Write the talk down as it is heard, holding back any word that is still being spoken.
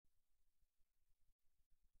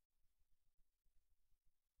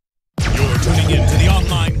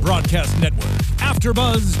broadcast network,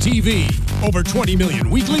 AFTERBUZZ TV. Over 20 million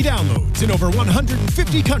weekly downloads in over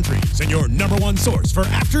 150 countries, and your #1 source for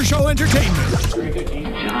after-show entertainment.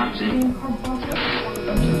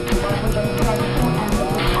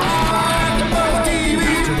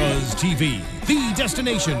 AFTERBUZZ TV, the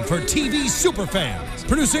destination for TV superfans.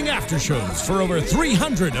 Producing aftershows for over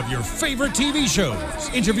 300 of your favorite TV shows,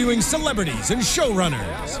 interviewing celebrities and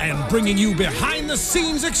showrunners, and bringing you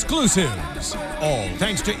behind-the-scenes exclusives. All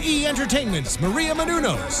thanks to E! Entertainment's Maria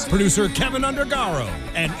Menounos, producer Kevin Undergaro,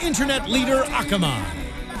 and internet leader Akamai.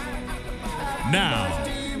 Now,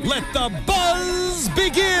 let the buzz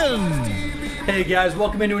begin! Hey guys,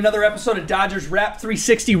 welcome into another episode of Dodgers Wrap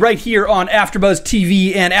 360 right here on AFTERBUZZ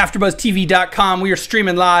TV and AFTERBUZZTV.com. We are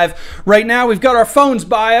streaming live right now. We've got our phones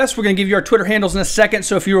by us. We're going to give you our Twitter handles in a second.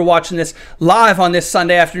 So if you were watching this live on this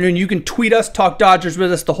Sunday afternoon, you can tweet us, talk Dodgers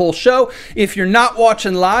with us the whole show. If you're not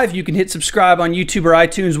watching live, you can hit subscribe on YouTube or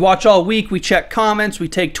iTunes. Watch all week. We check comments. We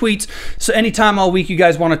take tweets. So anytime all week you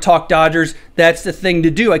guys want to talk Dodgers, that's the thing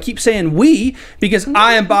to do. I keep saying we because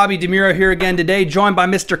I am Bobby DeMuro here again today, joined by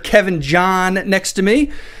Mr. Kevin John next to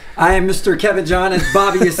me. I am Mr. Kevin John, as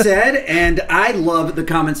Bobby has said, and I love the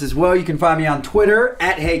comments as well. You can find me on Twitter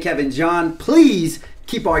at HeyKevinJohn. Please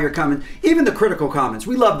keep all your comments, even the critical comments.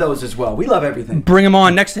 We love those as well. We love everything. Bring them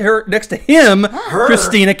on. Next to him,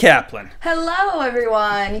 Christina Kaplan. Hello,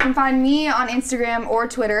 everyone. You can find me on Instagram or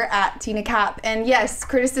Twitter at Tina Cap. And yes,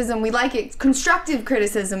 criticism, we like it. Constructive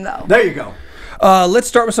criticism, though. There you go. Let's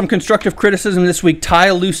start with some constructive criticism this week. Tie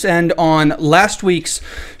a loose end on last week's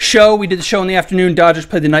show. We did the show in the afternoon. Dodgers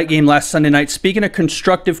played the night game last Sunday night. Speaking of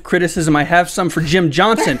constructive criticism, I have some for Jim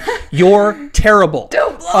Johnson. You're terrible.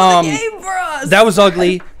 Don't blow the game for us. That was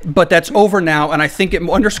ugly, but that's over now, and I think it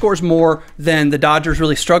underscores more than the Dodgers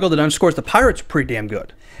really struggled. It underscores the Pirates are pretty damn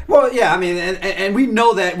good. Well, yeah, I mean, and we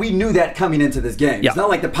know that, we knew that coming into this game. Yeah. It's not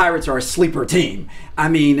like the Pirates are a sleeper team. I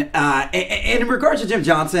mean, and in regards to Jim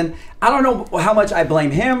Johnson, I don't know how much I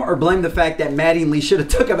blame him or blame the fact that Mattingly should have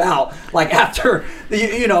took him out, like after,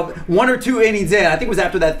 you know, 1 or 2 innings in. I think it was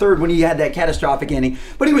after that third when he had that catastrophic inning.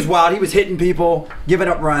 But he was wild. He was hitting people, giving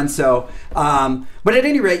up runs. So, but at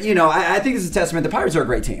any rate, you know, I think this is a testament. The Pirates are a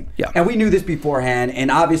great team. Yeah. And we knew this beforehand,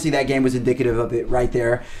 and obviously that game was indicative of it right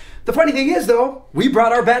there. The funny thing is, though, we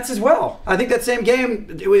brought our bats as well. I think that same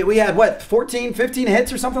game, we had, what, 14, 15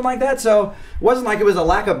 hits or something like that? So it wasn't like it was a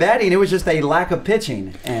lack of batting. It was just a lack of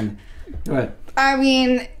pitching. And go ahead. I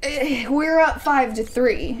mean, we're up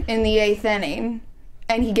 5-3 in the 8th inning.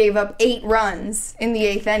 And he gave up 8 runs in the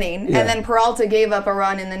 8th inning. Yeah. And then Peralta gave up a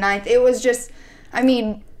run in the 9th. It was just, I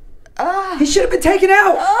mean... he should have been taken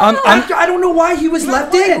out. I don't know why he was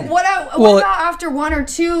left in. What about after 1 or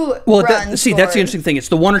 2 runs? See, that's the interesting thing. It's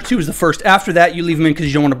the 1 or 2 is the first. After that, you leave him in because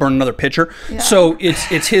you don't want to burn another pitcher. Yeah. So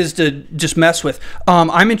it's his to just mess with.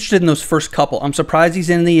 I'm interested in those first couple. I'm surprised he's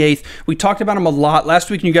in the 8th. We talked about him a lot last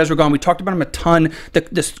week when you guys were gone. We talked about him a ton.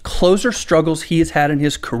 The closer struggles he has had in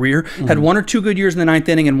his career. Had 1 or 2 good years in the 9th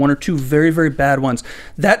inning and 1 or 2 very, very bad ones.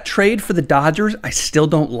 That trade for the Dodgers, I still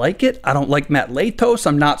don't like it. I don't like Matt Latos.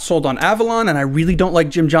 I'm not sold on Avalon, and I really don't like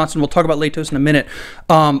Jim Johnson. We'll talk about Latos in a minute.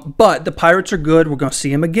 But the Pirates are good. We're going to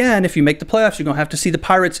see him again. If you make the playoffs, you're going to have to see the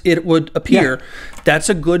Pirates, it would appear. Yeah. That's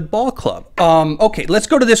a good ball club. Okay, let's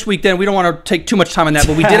go to this week then. We don't want to take too much time on that,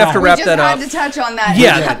 but we did have to wrap that up. We just had to touch on that.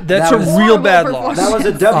 Yeah, that's a real bad loss. That was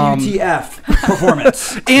a WTF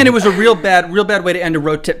performance. And it was a real bad way to end a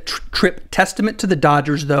road trip. Testament to the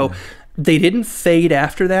Dodgers, though. They didn't fade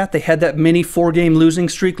after that. They had that mini 4-game losing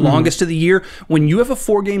streak, longest of the year. When you have a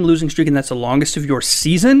 4-game losing streak and that's the longest of your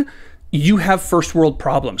season, you have first world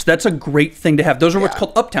problems. That's a great thing to have. Those are what's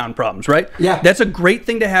called uptown problems, right? Yeah. That's a great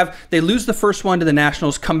thing to have. They lose the first one to the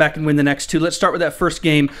Nationals, come back and win the next 2. Let's start with that first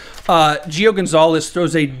game. Gio Gonzalez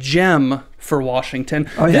throws a gem for Washington.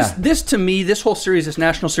 Oh, yeah. This to me, this whole series, this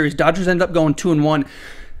National Series, Dodgers end up going 2-1.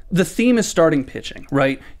 The theme is starting pitching,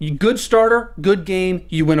 right? Good starter, good game,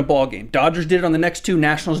 you win a ball game. Dodgers did it on the next 2,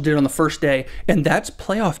 Nationals did it on the first day, and that's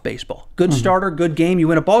playoff baseball. Good starter, good game, you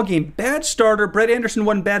win a ball game. Bad starter, Brett Anderson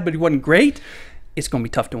wasn't bad, but he wasn't great. It's going to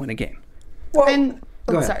be tough to win a game. Well,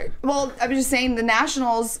 sorry. Well, I was just saying the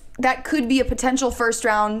Nationals, that could be a potential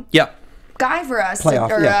first-round guy for us,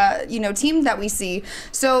 playoff, you know, team that we see.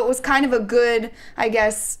 So it was kind of a good, I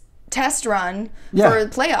guess, test run for the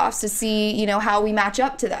playoffs to see, you know, how we match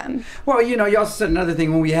up to them. Well, you know, you also said another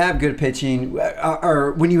thing, when we have good pitching,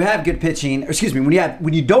 or when you have good pitching, excuse me,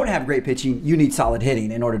 when you don't have great pitching, you need solid hitting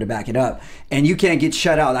in order to back it up. And you can't get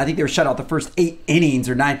shut out. I think they were shut out the first 8 innings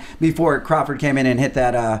or 9 before Crawford came in and hit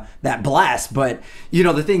that that blast. But, you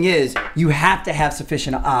know, the thing is, you have to have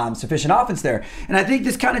sufficient offense there. And I think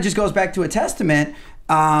this kind of just goes back to a testament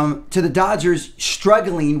to the Dodgers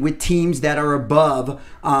struggling with teams that are above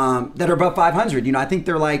 500. You know, I think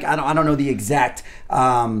they're like, I don't know the exact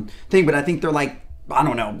thing, but I think they're like, I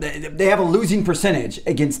don't know. They have a losing percentage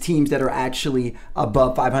against teams that are actually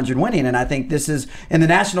above 500 winning, and I think this is. And the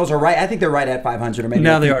Nationals are right. I think they're right at 500, or maybe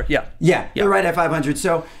now they are. Yeah, they're right at 500.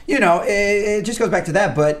 So you know, it just goes back to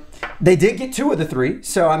that. But they did get 2 of the 3.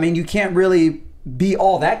 So I mean, you can't really be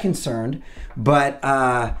all that concerned. But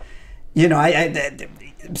you know,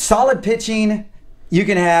 solid pitching, you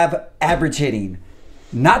can have average hitting.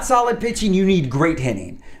 Not solid pitching, you need great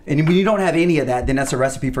hitting. And when you don't have any of that, then that's a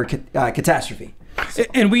recipe for catastrophe. So.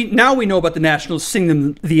 And we know about the Nationals, seeing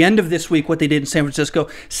them the end of this week, what they did in San Francisco,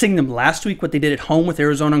 seeing them last week, what they did at home with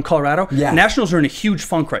Arizona and Colorado. Yeah. Nationals are in a huge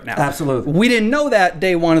funk right now. Absolutely. We didn't know that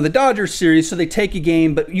day 1 of the Dodgers series, so they take a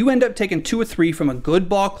game, but you end up taking 2 or 3 from a good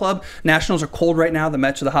ball club. Nationals are cold right now. The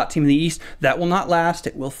Mets are the hot team in the East. That will not last.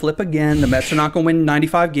 It will flip again. The Mets are not going to win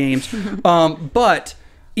 95 games. But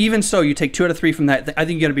even so, you take 2 out of 3 from that. I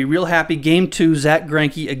think you got to be real happy. Game 2, Zach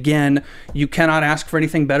Greinke again. You cannot ask for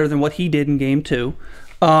anything better than what he did in Game 2.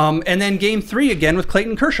 And then Game 3 again with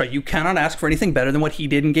Clayton Kershaw. You cannot ask for anything better than what he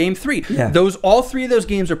did in Game 3. Yeah. All 3 of those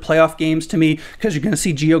games are playoff games to me, because you're going to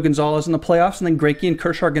see Gio Gonzalez in the playoffs, and then Greinke and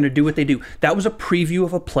Kershaw are going to do what they do. That was a preview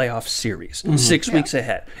of a playoff series, 6 weeks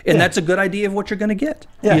ahead, and that's a good idea of what you're going to get.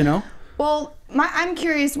 Yeah. You know. Well, I'm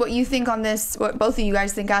curious what you think on this. What both of you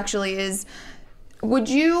guys think actually is. Would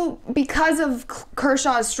you, because of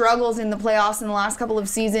Kershaw's struggles in the playoffs in the last couple of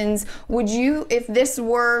seasons, would you, if this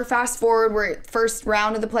were fast forward, we're at first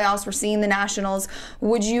round of the playoffs, we're seeing the Nationals,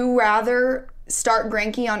 would you rather start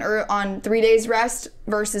Greinke on 3 days rest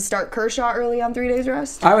versus start Kershaw early on 3 days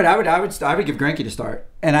rest? I would give Greinke to start,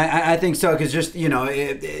 and I think so, because just, you know,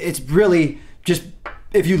 it's really just.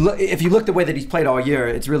 If you look the way that he's played all year,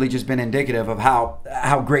 it's really just been indicative of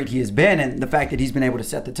how great he has been, and the fact that he's been able to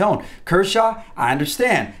set the tone. Kershaw, I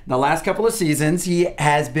understand. The last couple of seasons, he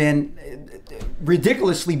has been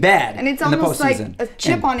ridiculously bad. And it's almost like a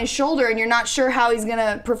chip on his shoulder, and you're not sure how he's going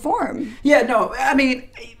to perform. Yeah, no, I mean,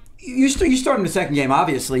 you start in the second game,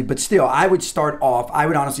 obviously, but still, I would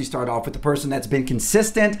honestly start off with the person that's been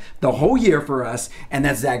consistent the whole year for us, and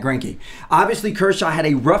that's Zach Greinke. Obviously, Kershaw had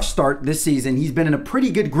a rough start this season. He's been in a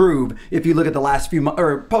pretty good groove if you look at the last few months,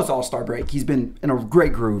 or post-All-Star break. He's been in a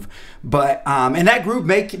great groove. But, and that groove,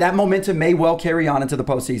 that momentum may well carry on into the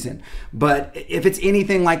postseason. But if it's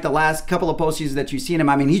anything like the last couple of postseasons that you've seen him,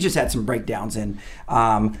 I mean, he just had some breakdowns, and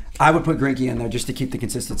I would put Greinke in there just to keep the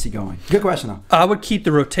consistency going. Good question, though. I would keep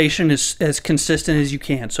the rotation as consistent as you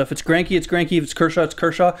can. So if it's Greinke, it's Greinke. If it's Kershaw, it's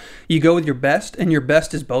Kershaw. You go with your best, and your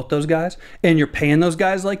best is both those guys, and you're paying those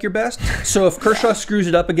guys like your best. So if Kershaw screws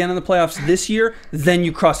it up again in the playoffs this year, then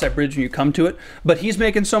you cross that bridge when you come to it. But he's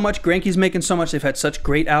making so much. Greinke's making so much. They've had such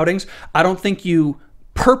great outings. I don't think you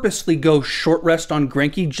purposely go short rest on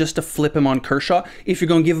Greinke just to flip him on Kershaw. If you're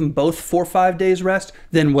going to give them both 4 or 5 days rest,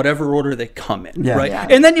 then whatever order they come in, right? Yeah.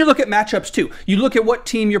 And then you look at matchups too. You look at what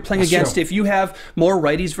team you're playing against. True. If you have more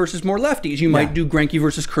righties versus more lefties, you might do Greinke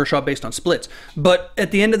versus Kershaw based on splits. But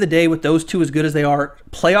at the end of the day, with those two as good as they are,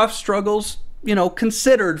 playoff struggles, you know,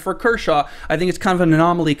 considered for Kershaw, I think it's kind of an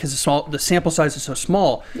anomaly because the sample size is so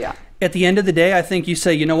small. Yeah. At the end of the day, I think you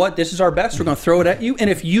say, you know what, this is our best. We're going to throw it at you. And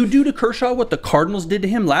if you do to Kershaw what the Cardinals did to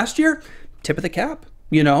him last year, tip of the cap.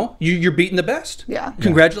 You know, you're beating the best. Yeah.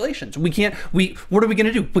 Congratulations. What are we going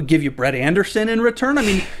to do? We give you Brett Anderson in return? I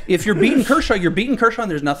mean, if you're beating Kershaw,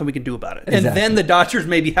 and there's nothing we can do about it. Exactly. And then the Dodgers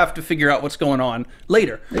maybe have to figure out what's going on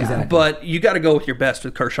later. Exactly. But you got to go with your best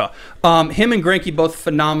with Kershaw. Him and Greinke both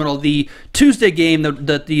phenomenal. The Tuesday game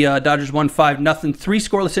that the Dodgers won 5-0, 3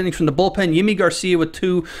 scoreless innings from the bullpen. Yimi Garcia with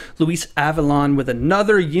 2, Luis Avilan with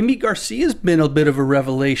another. Yimi Garcia's been a bit of a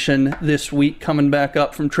revelation this week, coming back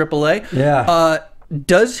up from AAA. Yeah.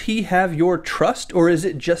 Does he have your trust, or is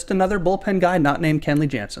it just another bullpen guy not named Kenley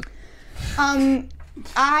Jansen?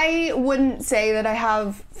 I wouldn't say that I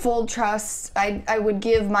have full trust. I would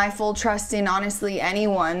give my full trust in, honestly,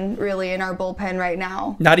 anyone really in our bullpen right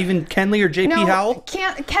now. Not even Kenley or JP Howell?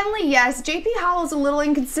 Kenley, yes. JP Howell is a little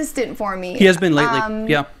inconsistent for me. He has been lately,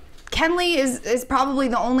 yeah. Kenley is probably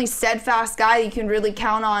the only steadfast guy you can really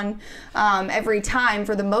count on every time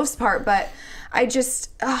for the most part, but I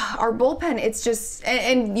just, our bullpen, it's just,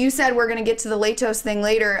 and you said we're going to get to the Latos thing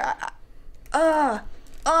later. It's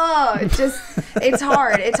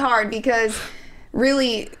hard. It's hard because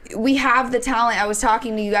really we have the talent. I was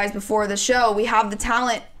talking to you guys before the show. We have the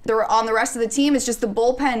talent on the rest of the team. It's just the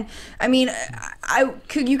bullpen. I mean,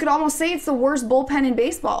 you could almost say it's the worst bullpen in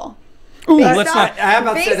baseball. Ooh, let's not. I'm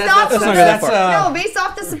about to say let's not go that far. No, based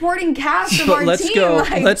off the supporting cast of our let's team. go.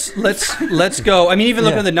 Like, Let's go. I mean, even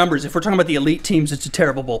looking at the numbers, if we're talking about the elite teams, it's a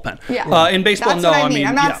terrible bullpen. Yeah. In baseball, that's no. what I mean.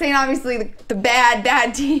 I'm not yeah. saying obviously the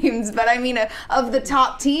bad teams, but I mean of the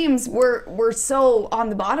top teams, we're so on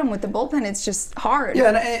the bottom with the bullpen. It's just hard.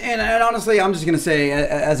 Yeah, and honestly, I'm just gonna say,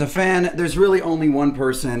 as a fan, there's really only one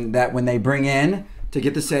person that when they bring in to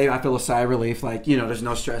get the save, I feel a sigh of relief. Like, you know, there's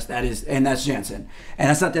no stress. That's Jansen. And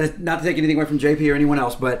that's not to take anything away from JP or anyone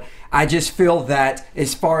else, but I just feel that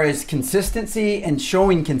as far as consistency and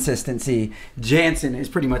showing consistency, Jansen has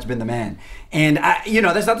pretty much been the man. And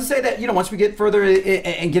that's not to say that, once we get further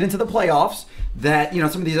and get into the playoffs, that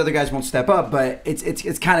some of these other guys won't step up. But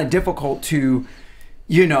it's kind of difficult to.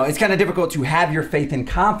 It's kind of difficult to have your faith and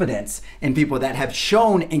confidence in people that have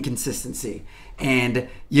shown inconsistency. And,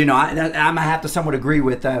 I'm going to have to somewhat agree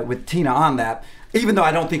with Tina on that, even though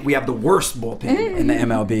I don't think we have the worst bullpen in the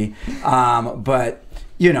MLB. But,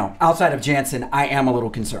 outside of Jansen, I am a little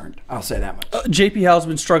concerned. I'll say that much. JP Howell's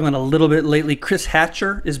been struggling a little bit lately. Chris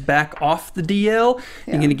Hatcher is back off the DL.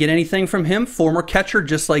 You going to get anything from him? Former catcher,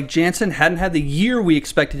 just like Jansen. Hadn't had the year we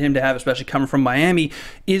expected him to have, especially coming from Miami.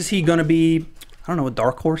 Is he going to be... I don't know, a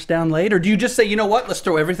dark horse down late? Or do you just say, you know what, let's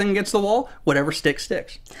throw everything against the wall? Whatever sticks,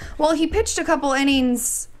 sticks. Well, he pitched a couple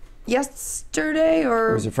innings yesterday,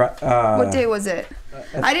 or was it what day was it?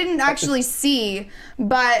 I didn't actually see,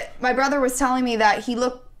 but my brother was telling me that he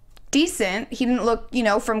looked decent. He didn't look,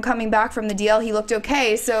 from coming back from the DL, he looked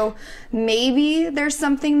okay. So maybe there's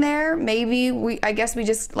something there. Maybe I guess we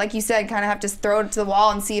just, like you said, kind of have to throw it to the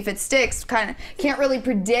wall and see if it sticks. Kind of can't really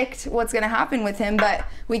predict what's going to happen with him, but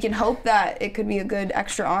we can hope that it could be a good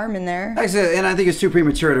extra arm in there. And I think it's too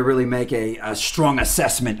premature to really make a strong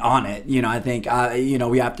assessment on it. I think,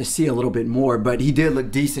 we have to see a little bit more, but he did look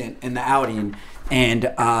decent in the outing. And,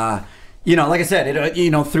 like I said,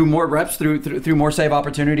 through more reps, through more save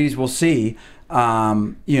opportunities, we'll see, what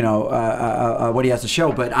he has to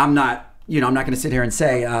show. But I'm not going to sit here and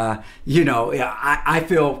say, I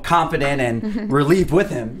feel confident and relieved with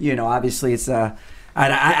him. Obviously, it's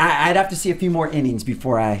I'd have to see a few more innings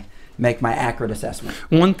before I make my accurate assessment.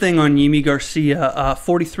 One thing on Yimi Garcia,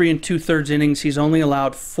 43 2/3 innings. He's only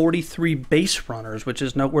allowed 43 base runners, which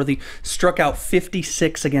is noteworthy. Struck out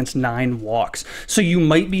 56 against 9 walks. So you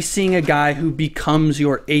might be seeing a guy who becomes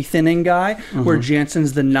your 8th inning guy, where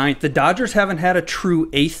Jansen's the 9th. The Dodgers haven't had a true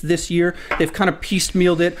 8th this year. They've kind of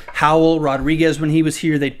piecemealed it. Howell, Rodriguez, when he was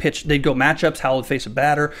here, they'd go matchups. Howell would face a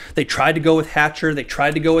batter. They tried to go with Hatcher. They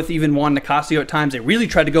tried to go with even Juan Nicasio at times. They really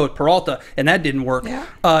tried to go with Peralta, and that didn't work. Yeah.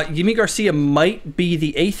 Yimi Garcia might be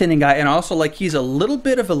the 8th inning guy, and also he's a little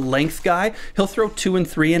bit of a length guy. He'll throw 2 and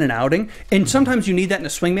 3 in an outing, and sometimes you need that in a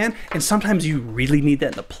swingman, and sometimes you really need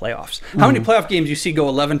that in the playoffs. How many playoff games you see go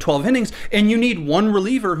 11, 12 innings, and you need one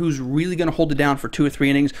reliever who's really going to hold it down for 2 or 3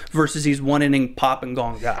 innings versus these 1 inning pop and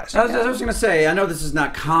gong guys. I was going to say, I know this is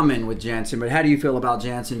not common with Jansen, but how do you feel about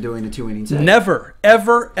Jansen doing the 2 innings? Never,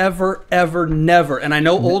 ever, ever, ever, never. And I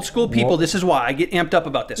know old school people. This is why I get amped up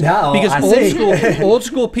about this, because old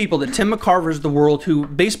school people. The Tim McCarvers of the world, who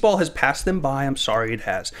baseball has passed them by. I'm sorry, it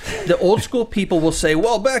has. The old school people will say,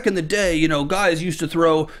 well, back in the day, guys used to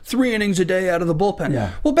throw 3 innings a day out of the bullpen.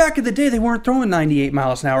 Yeah. Well, back in the day, they weren't throwing 98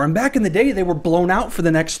 miles an hour. And back in the day, they were blown out for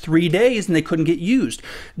the next 3 days and they couldn't get used.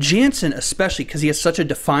 Jansen, especially because he has such a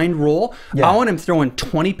defined role, I want him throwing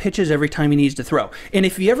 20 pitches every time he needs to throw. And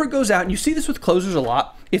if he ever goes out, and you see this with closers a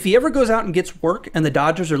lot, if he ever goes out and gets work and the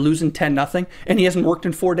Dodgers are losing 10-0 and he hasn't worked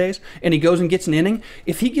in 4 days and he goes and gets an inning,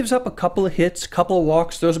 if he gives up a couple of hits, couple of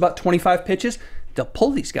walks, throws about 25 pitches, they'll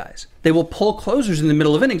pull these guys. They will pull closers in the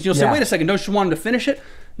middle of innings. You'll say, wait a second, don't you want him to finish it?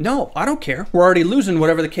 No, I don't care. We're already losing,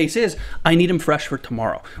 whatever the case is. I need him fresh for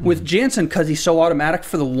tomorrow. With Jansen, because he's so automatic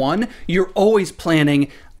for the 1, you're always planning,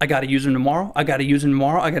 I got to use him tomorrow. I got to use him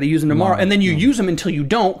tomorrow. I got to use him tomorrow. And then you use him until you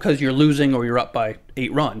don't because you're losing or you're up by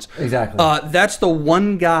 8 runs. Exactly. That's the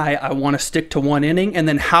one guy I want to stick to 1 inning. And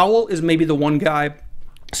then Howell is maybe the one guy,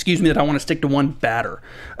 that I want to stick to 1 batter.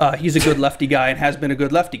 He's a good lefty guy and has been a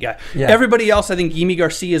good lefty guy. Yeah. Everybody else, I think Yimi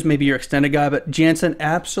Garcia is maybe your extended guy, but Jansen,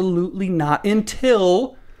 absolutely not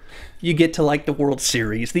until you get to the World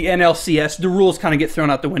Series, the NLCS, the rules kind of get thrown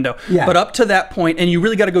out the window. Yeah. But up to that point, and you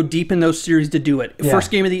really got to go deep in those series to do it. Yeah. First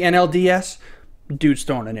game of the NLDS, dude's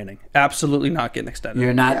throwing an inning. Absolutely not getting extended.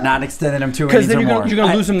 You're not extending him 2 innings because then or more. You're going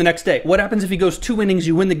to lose him the next day. What happens if he goes 2 innings,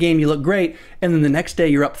 you win the game, you look great, and then the next day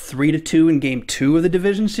you're up 3-2 in game 2 of the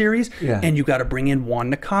division series, and you got to bring in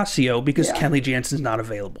Juan Nicasio because Kenley Jansen's not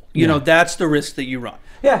available. You know, that's the risk that you run.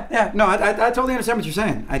 Yeah. No, I totally understand what you're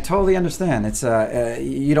saying. I totally understand. It's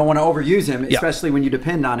you don't want to overuse him, especially when you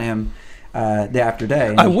depend on him. day after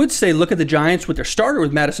day. I would say look at the Giants with their starter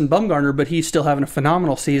with Madison Bumgarner, but he's still having a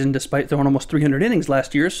phenomenal season despite throwing almost 300 innings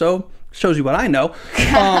last year. So shows you what I know.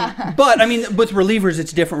 But I mean, with relievers,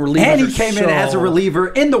 it's different. Relievers, and he came in as a reliever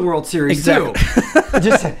in the World Series too,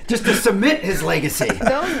 just to cement his legacy.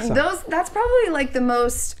 That's probably like the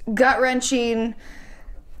most gut-wrenching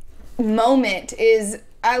moment. Is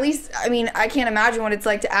at least, I mean, I can't imagine what it's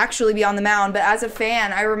like to actually be on the mound. But as a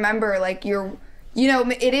fan, I remember like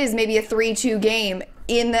it is maybe a 3-2 game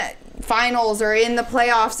in the finals or in the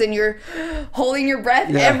playoffs, and you're holding your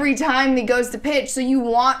breath every time he goes to pitch. So you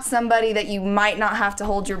want somebody that you might not have to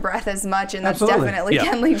hold your breath as much, and that's definitely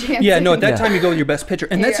Kenley Jansen. Yeah, no, at that time you go with your best pitcher.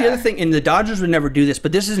 And that's the other thing, and the Dodgers would never do this,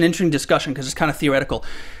 but this is an interesting discussion because it's kind of theoretical.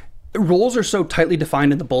 Roles are so tightly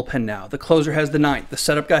defined in the bullpen now. The closer has the 9th. The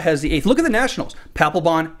setup guy has the 8th. Look at the Nationals.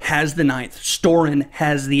 Papelbon has the 9th. Storin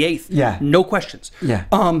has the 8th. Yeah. No questions. Yeah.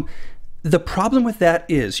 The problem with that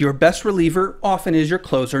is your best reliever often is your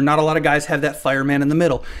closer. Not a lot of guys have that fireman in the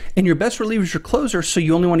middle. And your best reliever is your closer, so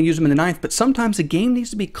you only want to use them in the 9th. But sometimes a game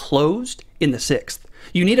needs to be closed in the 6th.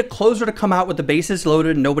 You need a closer to come out with the bases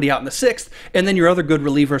loaded and nobody out in the 6th, and then your other good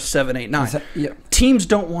reliever 7, 8, 9. Teams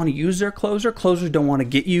don't want to use their closer. Closers don't want to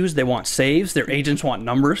get used. They want saves. Their agents want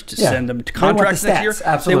numbers to send them to contracts next year.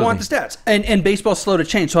 Absolutely. They want the stats. And baseball's slow to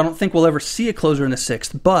change, so I don't think we'll ever see a closer in the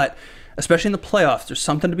 6th. But especially in the playoffs, there's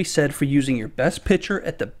something to be said for using your best pitcher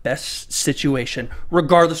at the best situation,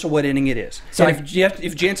 regardless of what inning it is. So if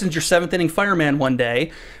Jansen's your 7th inning fireman one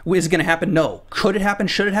day, is it going to happen? No. Could it happen?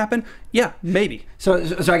 Should it happen? Yeah, maybe. So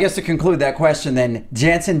I guess to conclude that question, then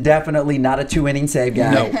Jansen definitely not a 2-inning save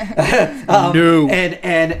guy. No. No.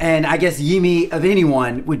 And I guess Yimi of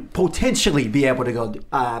anyone would potentially be able to go.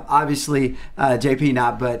 Obviously, JP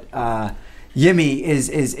not, but. Yimi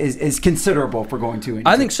is considerable for going 2 innings.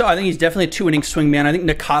 I think so. I think he's definitely a 2-inning swing man. I think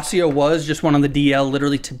Nicasio was just one on the DL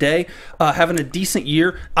literally today, having a decent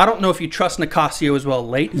year. I don't know if you trust Nicasio as well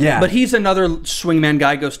late, but he's another swing man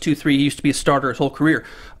guy, goes 2-3. He used to be a starter his whole career.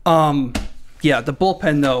 Yeah, the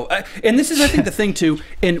bullpen, though. And this is, I think, the thing, too.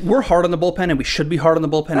 And we're hard on the bullpen, and we should be hard on the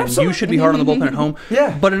bullpen, and you should be hard on the bullpen at home.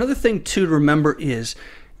 Yeah. But another thing, too, to remember is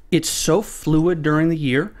it's so fluid during the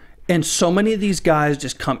year. And so many of these guys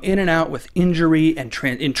just come in and out with injury and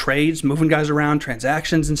in trades, moving guys around,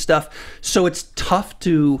 transactions and stuff. So it's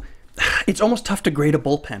almost tough to grade a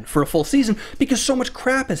bullpen for a full season because so much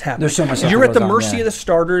crap has happened. There's so much stuff You're at the that goes mercy on, of the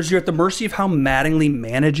starters. You're at the mercy of how Mattingly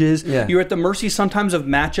manages. Yeah. You're at the mercy sometimes of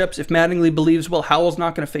matchups. If Mattingly believes, well, Howell's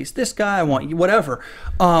not going to face this guy, I want you, whatever.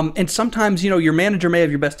 And sometimes, your manager may have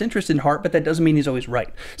your best interest in heart, but that doesn't mean he's always right.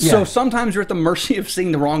 Yeah. So sometimes you're at the mercy of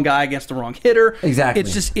seeing the wrong guy against the wrong hitter. Exactly.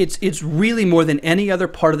 It's just, it's really more than any other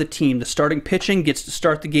part of the team. The starting pitching gets to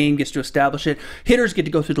start the game, gets to establish it. Hitters get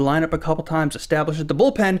to go through the lineup a couple times, establish it. The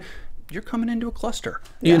bullpen, you're coming into a cluster,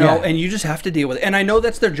 and you just have to deal with it. And I know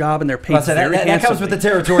that's their job, and they're paid very handsomely. That comes with the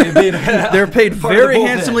territory of being they're paid very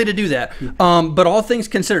handsomely to do that. But all things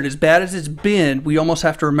considered, as bad as it's been, we almost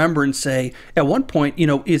have to remember and say, at one point,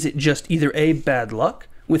 is it just either A, bad luck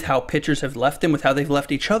with how pitchers have left him, with how they've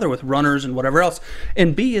left each other, with runners and whatever else,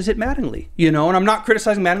 and B, is it Mattingly? And I'm not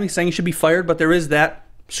criticizing Mattingly, saying he should be fired, but there is that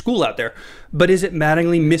school out there. But is it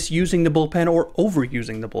Mattingly misusing the bullpen or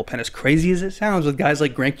overusing the bullpen? As crazy as it sounds, with guys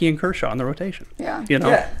like Greinke and Kershaw on the rotation. Yeah.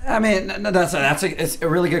 Yeah. I mean, it's a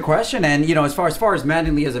really good question. And as far as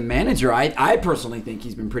Mattingly as a manager, I personally think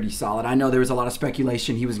he's been pretty solid. I know there was a lot of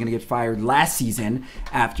speculation he was going to get fired last season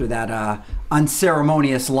after that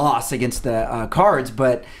unceremonious loss against the Cards.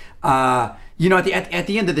 But at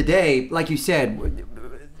the end of the day, like you said,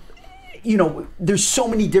 there's so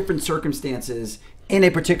many different circumstances in a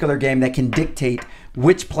particular game that can dictate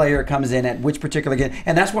which player comes in at which particular game.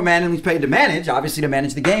 And that's what Mattingly's paid to manage, obviously to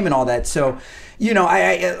manage the game and all that. So,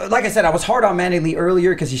 I like I said, I was hard on Mattingly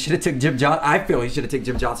earlier because he should have took Jim Johnson. I feel he should have taken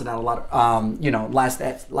Jim Johnson out a lot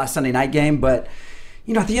of, last Sunday night game. But,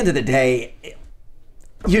 at the end of the day,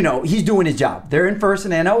 he's doing his job. They're in first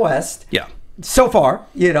in the NL West. Yeah. So far,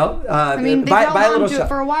 I mean, they've held on to it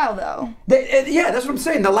for a while, though. Yeah, that's what I'm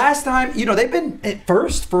saying. The last time, they've been at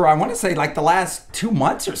first for, I want to say, like the last 2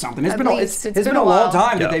 months or something. It's been a long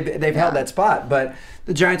time that they've held that spot. But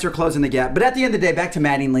the Giants are closing the gap. But at the end of the day, back to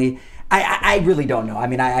Mattingly, I really don't know. I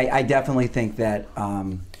mean, I definitely think that,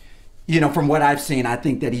 from what I've seen, I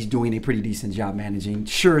think that he's doing a pretty decent job managing.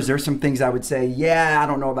 Sure, there's some things I would say, I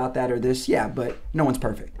don't know about that or this. Yeah, but no one's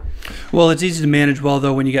perfect. Well, it's easy to manage well,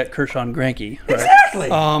 though, when you got Kershaw and Greinke. Right? Exactly. Exactly.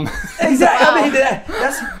 Wow. I mean,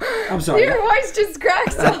 that's. I'm sorry. Your voice just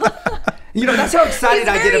cracks up. That's how excited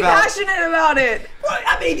I get about. He's very passionate about it. Well,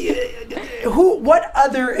 I mean, what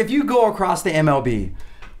other? If you go across the MLB,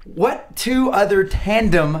 What two other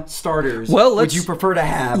tandem starters would you prefer to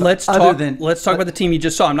have? Let's talk about the team you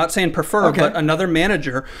just saw. I'm not saying prefer, but another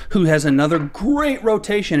manager who has another great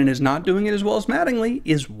rotation and is not doing it as well as Mattingly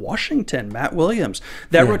is Washington, Matt Williams.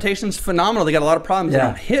 That rotation's phenomenal. They got a lot of problems. They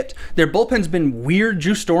don't hit. Their bullpen's been weird.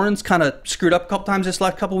 Juice Doran's kind of screwed up a couple times this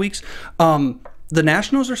last couple weeks. The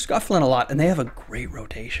Nationals are scuffling a lot, and they have a great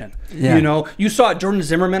rotation. Yeah. You know, you saw Jordan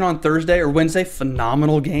Zimmerman on Thursday or Wednesday,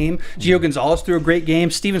 phenomenal game. Gio Gonzalez threw a great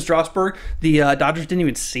game. Steven Strasburg, the Dodgers didn't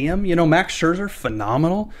even see him. You know, Max Scherzer,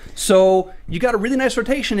 phenomenal. So you got a really nice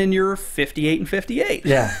rotation in your 58 and 58.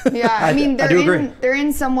 Yeah. Yeah, I mean, they're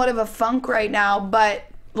in somewhat of a funk right now, but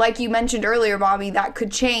like you mentioned earlier, Bobby, that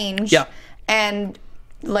could change. Yeah. And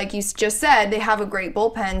like you just said, they have a great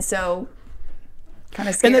bullpen, so kind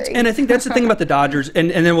of scary. And I think that's the thing about the Dodgers, and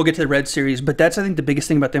then we'll get to the Red Series, but that's, I think, the biggest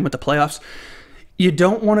thing about them with the playoffs. You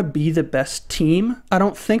don't want to be the best team. I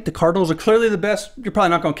don't think the Cardinals are clearly the best. You're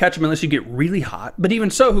probably not going to catch them unless you get really hot. But even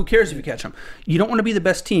so, who cares if you catch them? You don't want to be the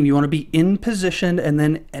best team. You want to be in position, and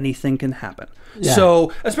then anything can happen. Yeah.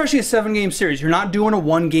 So, especially a 7-game series, you're not doing a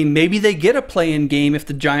 1-game. Maybe they get a play-in game if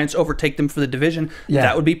the Giants overtake them for the division. Yeah.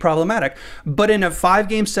 That would be problematic. But in a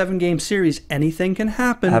 5-game, 7-game series, anything can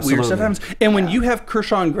happen. Absolutely. Weird stuff happens. And when you have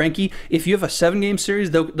Kershaw and Greinke, if you have a 7-game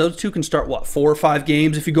series, those two can start, what, 4 or 5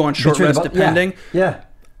 games if you go on short rest, depending. Yeah.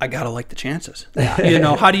 I got to like the chances. You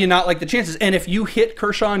know, how do you not like the chances? And if you hit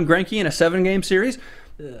Kershaw and Greinke in a 7-game series,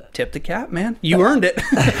 tip the cap, man. You earned it.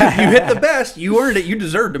 You hit the best. You earned it. You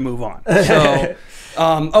deserve to move on. So,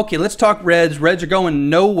 okay, let's talk Reds. Reds are going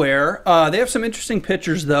nowhere. They have some interesting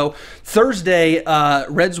pitchers, though. Thursday,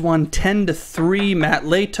 Reds won 10-3. Matt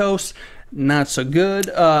Latos, not so good.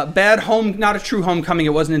 Bad home, not a true homecoming.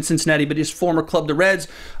 It wasn't in Cincinnati, but his former club, the Reds,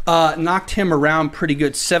 knocked him around pretty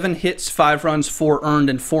good. 7 hits, 5 runs, 4 earned,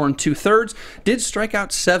 and 4 2/3. Did strike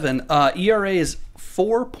out 7. ERA is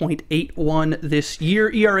 4.81 this year.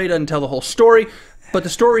 ERA doesn't tell the whole story, but the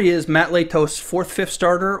story is Matt Latos, 4th, 5th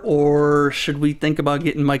starter, or should we think about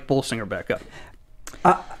getting Mike Bolsinger back up?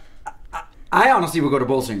 I honestly would go to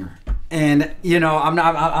Bolsinger. And, you know, I'm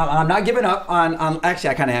not giving up on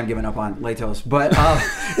actually, I kind of am giving up on Latos. But,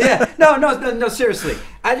 no, seriously.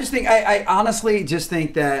 I just think, I honestly just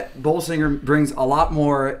think that Bolsinger brings a lot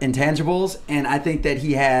more intangibles, and I think that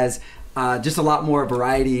he has just a lot more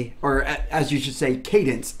variety, or as you should say,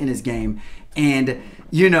 cadence in his game. And,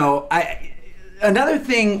 you know, another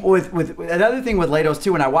thing with Latos,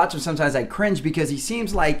 too, when I watch him sometimes I cringe because he just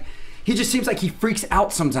seems like he freaks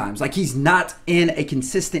out sometimes. Like he's not in a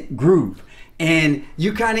consistent groove. And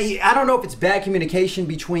you kind of, I don't know if it's bad communication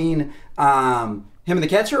between him and the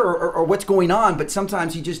catcher or what's going on, but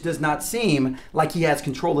sometimes he just does not seem like he has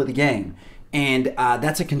control of the game. And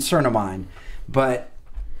that's a concern of mine. But,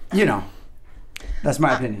 you know, that's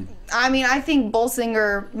my opinion. I mean, I think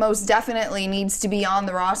Bolsinger most definitely needs to be on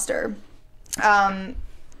the roster.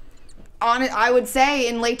 I would say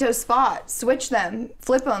in Lato's spot, switch them,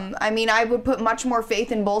 flip them. I mean, I would put much more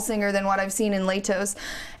faith in Bolsinger than what I've seen in Latos.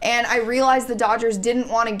 And I realized the Dodgers didn't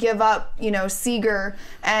want to give up, you know, Seager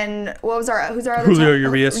and who's our other Julio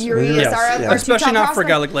Urias. Yes. Our especially not for a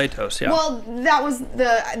guy like Latos. Yeah. Well, that was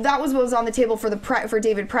what was on the table for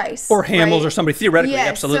David Price or Hamels, right? Or somebody theoretically. Yeah,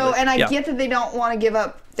 absolutely. So, and I get that they don't want to give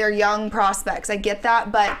up their young prospects. I get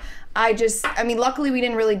that, but I mean, luckily we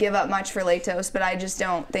didn't really give up much for Latos, but I just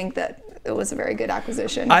don't think that it was a very good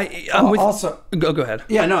acquisition. Go ahead.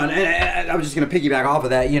 Yeah, no, and I was just going to piggyback off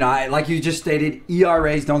of that. You know, like you just stated,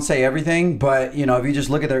 ERAs don't say everything, but, you know, if you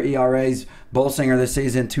just look at their ERAs, Bolsinger this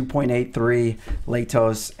season, 2.83,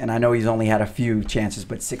 Latos, and I know he's only had a few chances,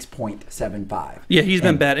 but 6.75. Yeah, he's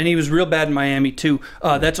been bad, and he was real bad in Miami, too.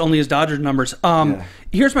 That's only his Dodgers numbers.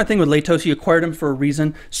 Here's my thing with Latos. You acquired him for a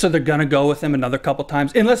reason, so they're going to go with him another couple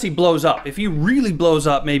times, unless he blows up. If he really blows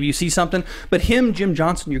up, maybe you see something. But him, Jim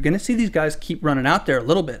Johnson, you're going to see these guys keep running out there a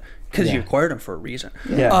little bit because you acquired him for a reason.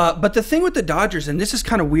 Yeah. But the thing with the Dodgers, and this is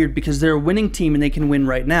kind of weird because they're a winning team and they can win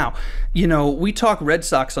right now. You know, we talk Red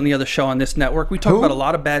Sox on the other show on this network. We talk about a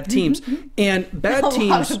lot of bad teams. And bad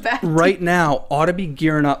teams right now ought to be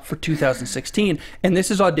gearing up for 2016. And this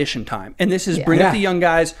is audition time. And this is bring up the young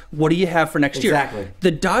guys. What do you have for next year? Exactly.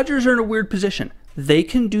 The Dodgers are in a weird position. They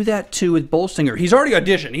can do that too with Bolsinger. He's already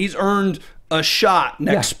auditioned. He's earned a shot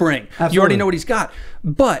next spring. Absolutely. You already know what he's got.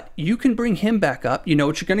 But you can bring him back up. You know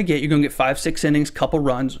what you're going to get. You're going to get 5-6 innings, couple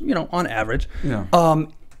runs, you know, on average. Yeah.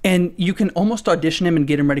 And you can almost audition him and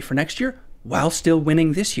get him ready for next year while still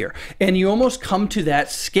winning this year. And you almost come to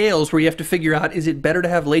that scales where you have to figure out, is it better to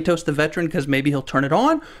have Latos the veteran because maybe he'll turn it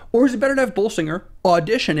on? Or is it better to have Bolsinger,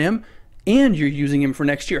 audition him, and you're using him for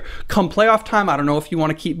next year? Come playoff time, I don't know if you want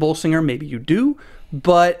to keep Bolsinger. Maybe you do.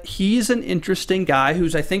 but he's an interesting guy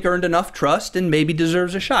who's, I think, earned enough trust and maybe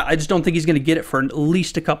deserves a shot. I just don't think he's going to get it for at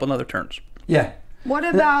least a couple other turns. Yeah. What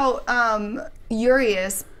about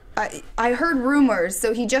Urias? I heard rumors.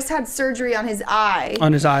 So he just had surgery on his eye.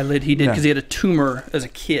 On his eyelid, he did, because he had a tumor as a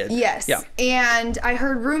kid. Yes. Yeah. And I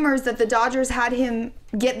heard rumors that the Dodgers had him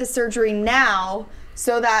get the surgery now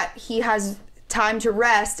so that he has time to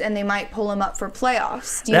rest and they might pull him up for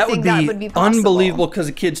playoffs. Do you think that would be possible? Unbelievable, because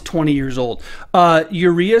the kid's 20 years old.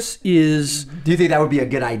 Urias is... Do you think that would be a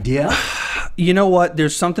good idea? You know what?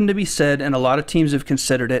 There's something to be said, and a lot of teams have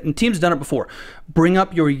considered it, and teams done it before. Bring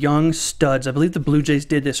up your young studs. I believe the Blue Jays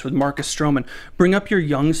did this with Marcus Stroman. Bring up your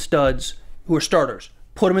young studs who are starters.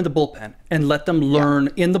 Put them in the bullpen and let them learn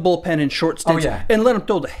in the bullpen in short stints, and let them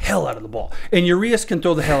throw the hell out of the ball. And Urias can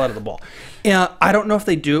throw the hell out of the ball. I don't know if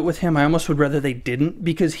they do it with him. I almost would rather they didn't,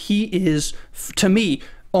 because he is, to me,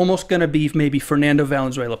 almost going to be maybe Fernando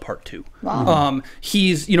Valenzuela Part 2. Wow.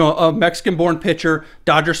 He's, a Mexican-born pitcher.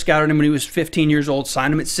 Dodgers scouted him when he was 15 years old,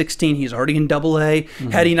 signed him at 16. He's already in Double-A.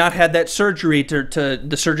 Had he not had that surgery, to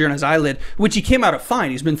the surgery on his eyelid, which he came out of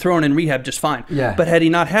fine. He's been thrown in rehab just fine. Yeah. But had he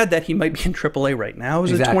not had that, he might be in Triple-A right now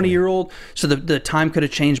as a 20-year-old. So the time could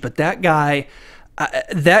have changed. But that guy...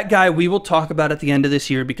 we will talk about at the end of this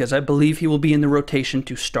year, because I believe he will be in the rotation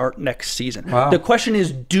to start next season. Wow. The question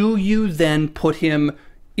is, do you then put him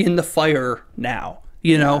in the fire now?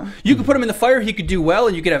 You could put him in the fire, he could do well,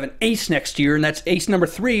 and you could have an ace next year, and that's ace number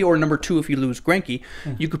 3 or number 2 if you lose Greinke.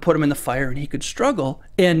 You could put him in the fire and he could struggle,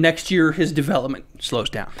 and next year his development slows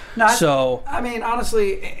down. I mean,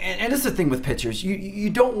 honestly, and this is the thing with pitchers, you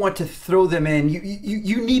don't want to throw them in.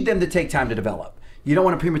 You need them to take time to develop. You don't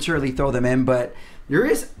want to prematurely throw them in, but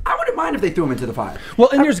I wouldn't mind if they threw him into the fire. Well,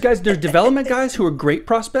 and there's development guys who are great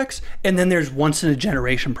prospects, and then there's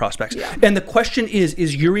once-in-a-generation prospects. Yeah. And the question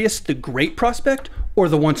is Urias the great prospect or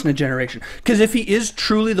the once-in-a-generation? Because if he is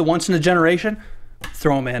truly the once-in-a-generation,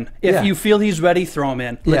 throw him in. If you feel he's ready, throw him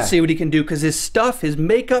in. Let's see what he can do, because his stuff, his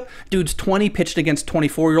makeup, dude's 20, pitched against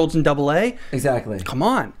 24-year-olds in Double-A. Exactly. Come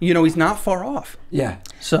on. He's not far off. Yeah.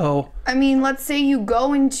 So... I mean, let's say you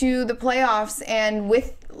go into the playoffs and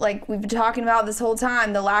with... like we've been talking about this whole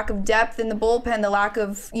time, the lack of depth in the bullpen, the lack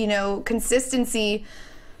of, consistency.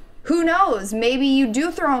 Who knows? Maybe you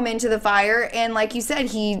do throw him into the fire, and like you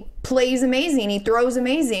said, he plays amazing, he throws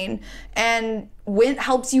amazing, and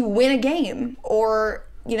helps you win a game, or,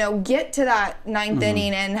 get to that ninth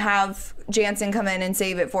inning and have Jansen come in and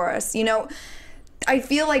save it for us. I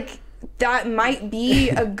feel like that might be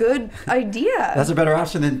a good idea. That's a better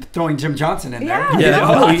option than throwing Jim Johnson in there.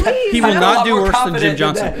 He will not do worse than Jim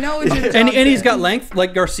Johnson. No, Jim Johnson. And he's got length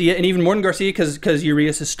like Garcia, and even more than Garcia, because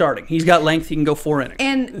Urias is starting. He's got length. He can go 4 innings.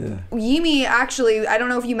 And Yimi, actually, I don't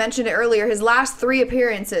know if you mentioned it earlier, his last 3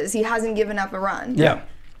 appearances, he hasn't given up a run. Yeah.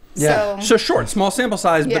 So short, small sample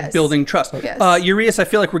size, but building trust. Yes. Urias, I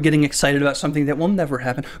feel like we're getting excited about something that will never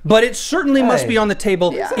happen, but it certainly must be on the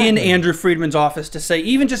table in Andrew Friedman's office to say,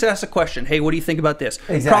 even just ask a question. Hey, what do you think about this?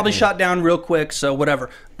 Exactly. Probably shot down real quick, so whatever.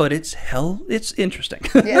 But it's interesting.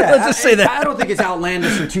 Let's just say that. I don't think it's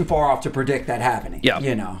outlandish or too far off to predict that happening. Yeah.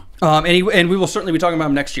 And we will certainly be talking about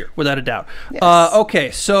him next year, without a doubt. Yes.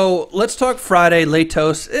 Okay, so let's talk Friday.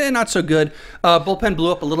 Latos, not so good. Bullpen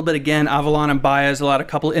blew up a little bit again. Avalon and Baez allowed a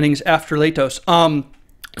couple innings after Latos.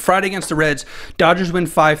 Friday against the Reds, Dodgers win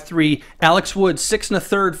 5-3. Alex Wood, 6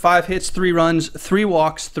 1/3, 5 hits, 3 runs, 3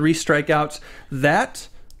 walks, 3 strikeouts. That,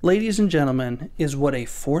 ladies and gentlemen, is what a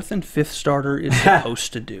 4th and 5th starter is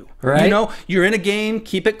supposed to do. Right? You're in a game,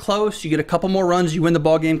 keep it close, you get a couple more runs, you win the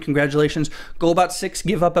ball game, congratulations. Go about 6,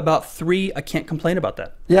 give up about 3. I can't complain about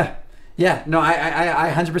that. Yeah, no,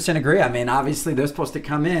 I 100% agree. I mean, obviously they're supposed to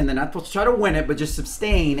come in, they're not supposed to try to win it, but just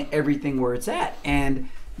sustain everything where it's at. And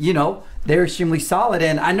they're extremely solid,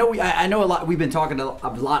 and I know a lot. We've been talking a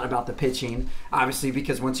lot about the pitching, obviously,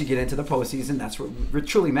 because once you get into the postseason, that's what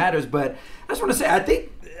truly matters. But I just want to say, I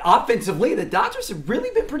think offensively, the Dodgers have really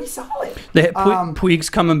been pretty solid. They had Puig's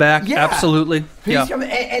coming back, absolutely. Coming,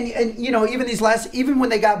 and even when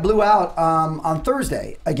they got blew out on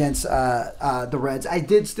Thursday against the Reds, I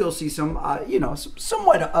did still see some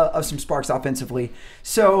somewhat of some sparks offensively.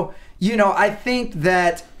 So I think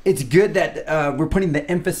that it's good that we're putting the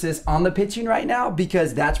emphasis on the pitching right now,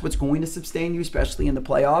 because that's what's going to sustain you, especially in the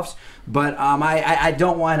playoffs. But I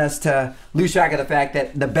don't want us to lose track of the fact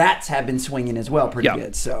that the bats have been swinging as well pretty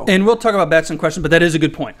good. So, and we'll talk about bats in question, but that is a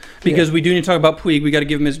good point, because we do need to talk about Puig. We got to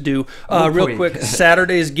give him his due. Real quick,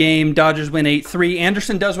 Saturday's game, Dodgers win 8-3.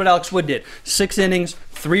 Anderson does what Alex Wood did. 6 innings,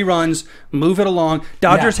 3 runs, move it along.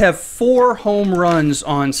 Dodgers have 4 home runs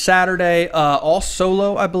on Saturday, all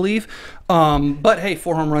solo, I believe. But hey,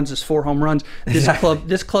 4 home runs is 4 home runs.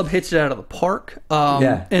 This club hits it out of the park.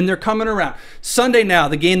 And they're coming around. Sunday now,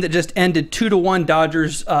 the game that just ended 2-1.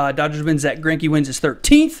 Dodgers wins. Zach Greinke wins his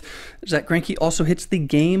 13th. Zach Greinke also hits the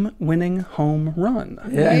game-winning home run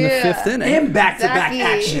in the 5th inning. And back-to-back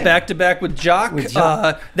action. Back-to-back with Jock.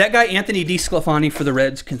 That guy, Anthony DeSclafani for the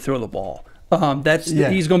Reds, can throw the ball.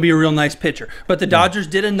 He's going to be a real nice pitcher. But the Dodgers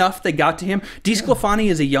did enough. They got to him. DeSclafani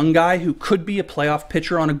is a young guy who could be a playoff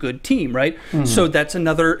pitcher on a good team, right? So that's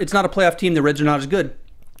another. It's not a playoff team. The Reds are not as good.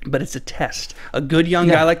 But it's a test. A good young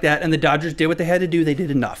guy like that, and the Dodgers did what they had to do. They did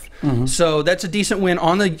enough. So that's a decent win.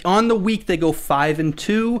 On the week, they go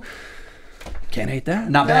 5-2. Can't hate that.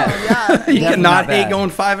 Not bad. You cannot hate going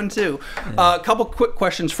 5-2. A couple quick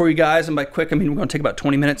questions for you guys, and by quick, I mean we're going to take about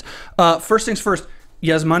 20 minutes. First things first.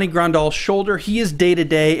 Yasmani Grandal's shoulder. He is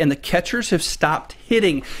day-to-day, and the catchers have stopped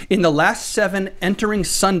hitting. In the last 7 entering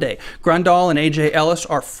Sunday, Grandal and A.J. Ellis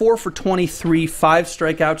are 4 for 23, 5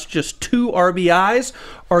 strikeouts, just 2 RBIs.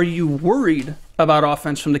 Are you worried about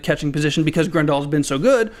offense from the catching position because Grandal's been so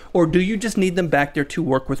good, or do you just need them back there to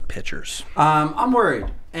work with pitchers? I'm worried.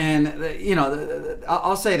 And,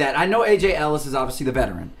 I'll say that. I know A.J. Ellis is obviously the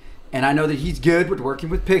veteran, and I know that he's good with working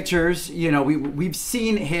with pitchers. We've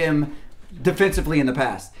seen him defensively in the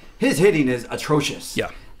past. His hitting is atrocious.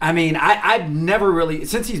 Yeah. I mean, I've never really,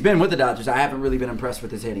 since he's been with the Dodgers, I haven't really been impressed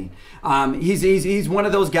with his hitting. He's one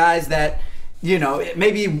of those guys that,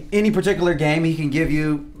 maybe any particular game he can give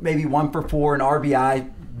you maybe 1 for 4, an RBI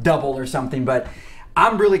double or something, but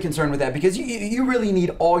I'm really concerned with that because you really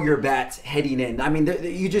need all your bats heading in. I mean,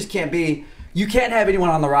 you just can't be. You can't have anyone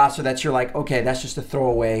on the roster that you're like, okay, that's just a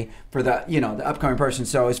throwaway for the the upcoming person.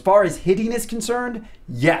 So as far as hitting is concerned,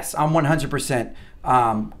 yes, I'm 100%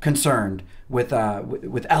 concerned with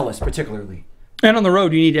Ellis particularly. And on the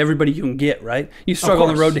road, you need everybody you can get, right? You struggle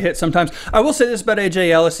on the road to hit sometimes. I will say this about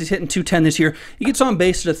A.J. Ellis. He's hitting .210 this year. He gets on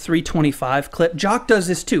base at a .325 clip. Jock does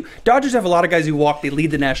this too. Dodgers have a lot of guys who walk. They lead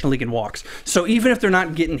the National League in walks. So even if they're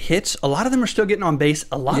not getting hits, a lot of them are still getting on base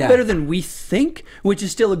a lot better than we think, which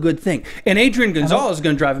is still a good thing. And Adrian Gonzalez is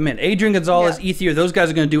going to drive him in. Adrian Gonzalez, Ethier, those guys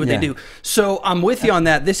are going to do what they do. So I'm with you on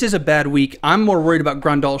that. This is a bad week. I'm more worried about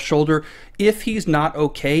Grandal's shoulder. If he's not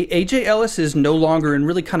okay, A.J. Ellis is no longer, and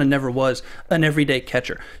really kind of never was, an everyday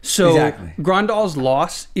catcher. So Grandal's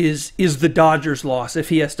loss is the Dodgers' loss if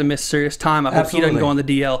he has to miss serious time. I hope he doesn't go on the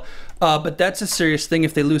DL. But that's a serious thing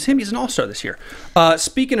if they lose him. He's an all-star this year.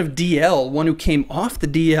 Speaking of DL, one who came off the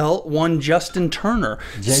DL, one Justin Turner.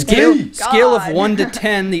 Scale of 1 to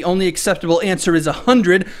 10, the only acceptable answer is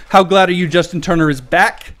 100. How glad are you Justin Turner is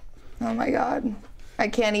back? Oh, my God. I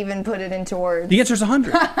can't even put it into words. The answer is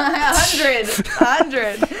 100. 100.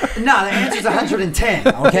 No, the answer is 110,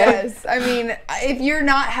 okay? Yes. I mean, if you're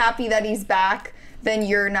not happy that he's back, then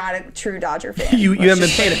you're not a true Dodger fan. You haven't been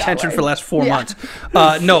paying attention for the last 4 months.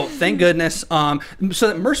 No, thank goodness. So that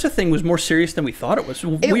MRSA thing was more serious than we thought it was.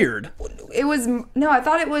 Weird. It was, no, I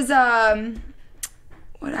thought it was,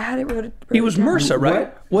 what I had it wrote. It was MRSA,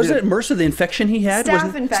 right? Wasn't it MRSA the infection he had?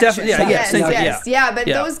 Staph infection. Yes. Yeah, but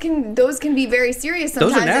those can be very serious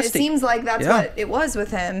sometimes. Those are nasty. And it seems like that's what it was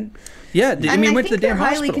with him. Yeah, I mean, went to the damn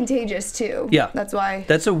hospital. Highly contagious too. Yeah, that's why.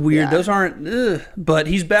 That's a weird. Those aren't. But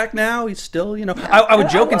he's back now. He's still, I would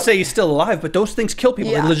joke and say he's still alive, but those things kill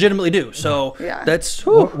people. They legitimately do. So that's.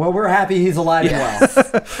 Well, we're happy he's alive and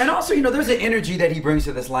well. And also, there's an energy that he brings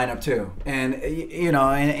to this lineup too, and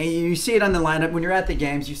and you see it on the lineup when you're at the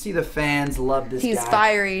games. You see the fans love this. He's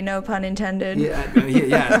fiery, no pun intended. Yeah,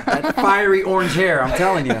 that fiery orange hair. I'm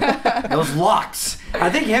telling you, those locks. I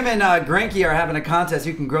think him and Greinke are having a contest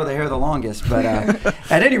who can grow the hair the longest. But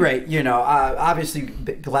at any rate, obviously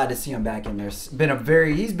glad to see him back in there.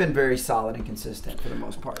 He's been very solid and consistent for the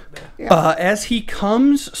most part. As he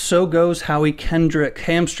comes, so goes Howie Kendrick.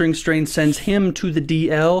 Hamstring strain sends him to the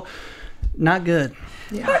DL. Not good.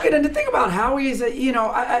 Yeah. Not good. And the thing about Howie is that,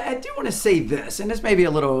 I do want to say this, and this may be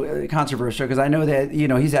a little controversial because I know that,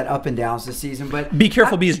 he's had up and downs this season, but... Be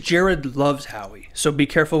careful because Jared loves Howie, so be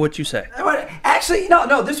careful what you say. Actually,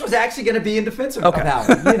 no, this was actually going to be in defense of Howie.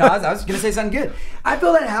 I was going to say something good. I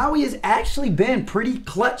feel that Howie has actually been pretty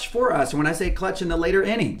clutch for us. And when I say clutch, in the later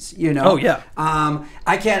innings, Oh, yeah.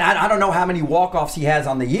 I don't know how many walk-offs he has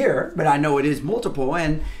on the year, but I know it is multiple.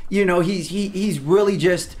 And, he's really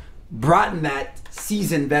just brought in that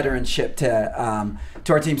seasoned veteranship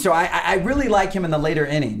to our team. So I really like him in the later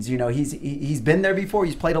innings. He's been there before.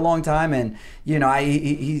 He's played a long time, and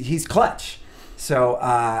he's clutch. So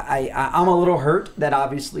I'm a little hurt that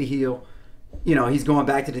obviously he's going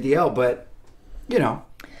back to the DL. But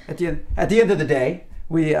at the end of the day,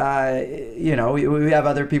 we have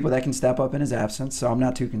other people that can step up in his absence. So I'm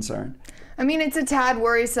not too concerned. I mean, it's a tad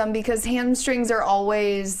worrisome because hamstrings are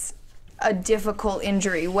always a difficult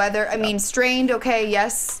injury. Whether, I mean, strained, okay,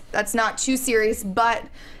 yes, that's not too serious, but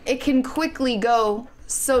it can quickly go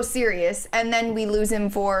so serious, and then we lose him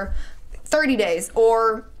for 30 days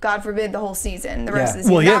or, God forbid, the whole season, the rest of the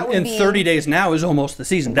season. Well, yeah, and 30 days now is almost the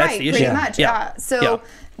season. That's the issue. Pretty much. So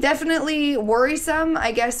definitely worrisome.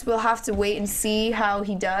 I guess we'll have to wait and see how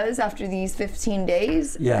he does after these 15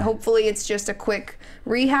 days. Yeah. Hopefully it's just a quick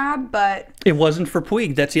rehab, but... It wasn't for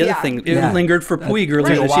Puig. That's the other thing. It lingered for Puig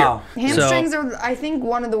earlier this year. Hamstrings are, I think,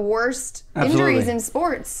 one of the worst injuries in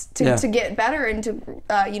sports to get better and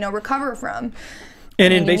to, recover from.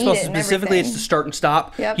 And in baseball specifically, it's the start and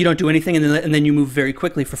stop. Yep. You don't do anything, and then you move very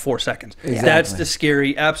quickly for 4 seconds. Exactly. That's the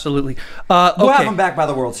scary, absolutely. We'll have him back by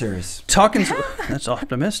the World Series. That's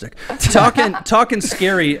optimistic. Talking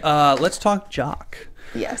scary, let's talk Jock.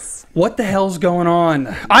 Yes. What the hell's going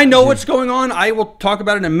on? I know what's going on. I will talk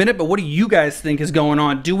about it in a minute, but what do you guys think is going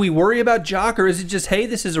on? Do we worry about Jock, or is it just, hey,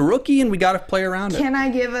 this is a rookie and we got to play around it? Can I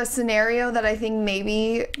give a scenario that I think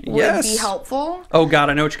maybe would be helpful? Oh, God,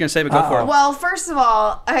 I know what you're going to say, but go for it. Well, first of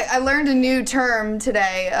all, I learned a new term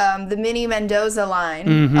today, the mini Mendoza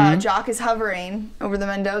line. Jock is hovering over the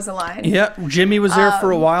Mendoza line. Yeah, Jimmy was there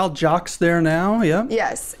for a while. Jock's there now, yeah.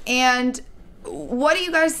 Yes, and what do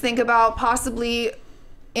you guys think about possibly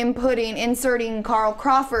inserting Carl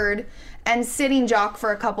Crawford and sitting Jock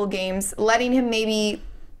for a couple games, letting him maybe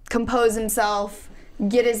compose himself,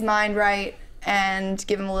 get his mind right, and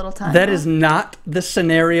give him a little time? That is not the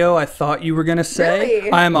scenario I thought you were going to say.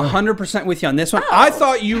 Really? I am 100% with you on this one. I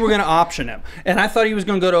thought you were going to option him, and I thought he was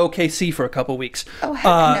going to go to OKC for a couple weeks,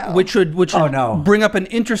 which would bring up an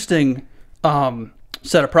interesting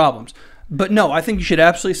set of problems. But no, I think you should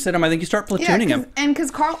absolutely sit him. I think you start platooning him. And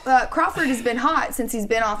because Crawford has been hot since he's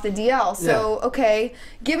been off the DL. So, okay,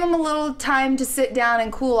 give him a little time to sit down and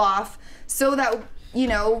cool off so that,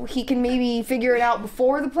 he can maybe figure it out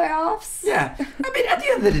before the playoffs. Yeah. I mean, at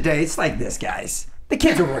the end of the day, it's like this, guys. The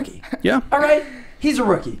kid's a rookie. Yeah. All right? He's a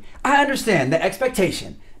rookie. I understand the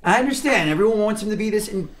expectation. I understand everyone wants him to be this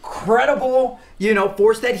incredible,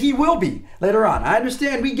 force that he will be later on. I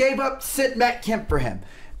understand we gave up Matt Kemp for him.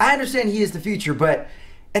 I understand he is the future, but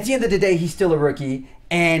at the end of the day, he's still a rookie,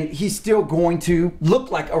 and he's still going to look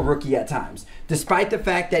like a rookie at times, despite the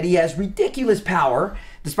fact that he has ridiculous power,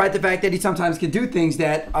 despite the fact that he sometimes can do things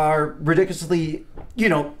that are ridiculously,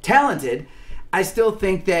 talented. I still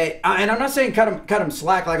think that, and I'm not saying cut him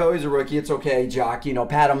slack like, oh, he's a rookie, it's okay, Jock,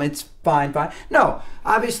 pat him, it's fine. No,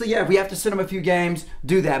 obviously, we have to sit him a few games,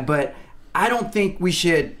 do that, but I don't think we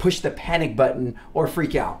should push the panic button or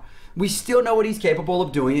freak out. We still know what he's capable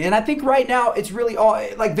of doing. And I think right now it's really all,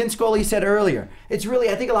 like Vince Scully said earlier, it's really,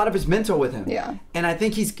 I think a lot of it's mental with him. Yeah. And I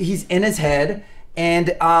think he's in his head,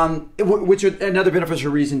 and which is another beneficial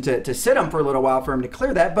reason to sit him for a little while for him to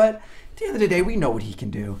clear that. But at the end of the day, we know what he can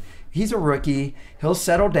do. He's a rookie. He'll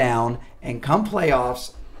settle down, and come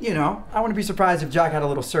playoffs, I wouldn't be surprised if Jock had a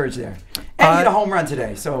little surge there. And he hit a home run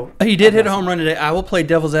today. So he did hit a home run today. I will play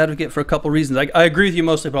devil's advocate for a couple reasons. I agree with you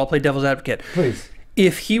mostly, but I'll play devil's advocate. Please.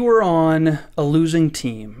 If he were on a losing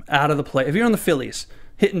team, out of the play, if you're on the Phillies,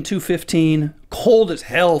 hitting .215, cold as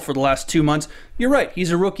hell for the last 2 months, you're right. He's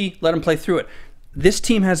a rookie. Let him play through it. This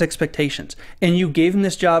team has expectations, and you gave him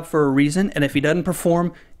this job for a reason, and if he doesn't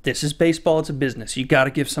perform, this is baseball. It's a business. You got to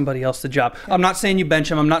give somebody else the job. I'm not saying you bench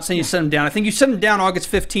him. I'm not saying you send him down. I think you send him down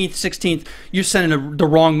August 15th, 16th. You're sending the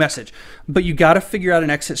wrong message. But you got to figure out an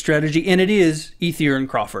exit strategy, and it is Ethier and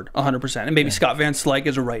Crawford, 100%, and maybe Scott Van Slyke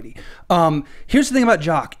as a righty. Here's the thing about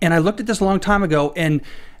Jock, and I looked at this a long time ago, and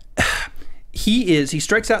he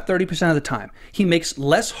strikes out 30% of the time. He makes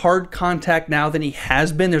less hard contact now than he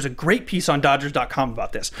has been. There's a great piece on Dodgers.com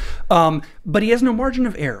about this. But he has no margin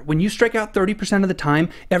of error. When you strike out 30% of the time,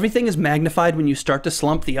 everything is magnified when you start to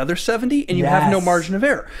slump the other 70, and you have no margin of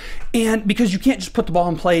error. And because you can't just put the ball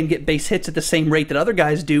in play and get base hits at the same rate that other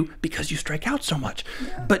guys do because you strike out so much.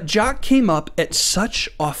 Yeah. But Jock came up at such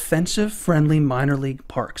offensive-friendly minor league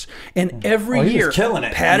parks. And every year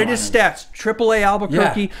padded his stats. AAA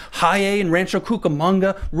Albuquerque, High A and Rancho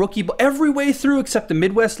Cucamonga, rookie, every way through except the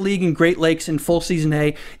Midwest League and Great Lakes in full season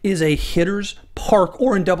A is a hitter's park,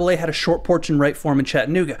 or in AA had a short porch and right for him in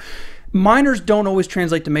Chattanooga. Minors don't always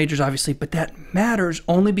translate to majors, obviously, but that matters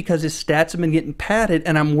only because his stats have been getting padded,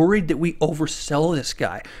 and I'm worried that we oversell this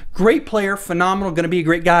guy. Great player, phenomenal, going to be a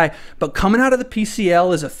great guy, but coming out of the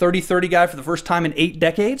PCL as a 30-30 guy for the first time in 8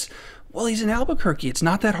 decades, well, he's in Albuquerque. It's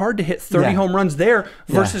not that hard to hit 30 home runs there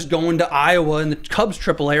versus going to Iowa and the Cubs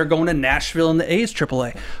AAA or going to Nashville and the A's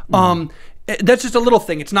AAA. That's just a little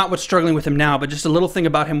thing. It's not what's struggling with him now, but just a little thing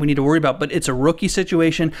about him we need to worry about. But it's a rookie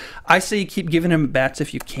situation. I say you keep giving him bats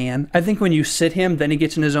if you can. I think when you sit him, then he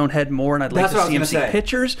gets in his own head more, and I'd like to see him see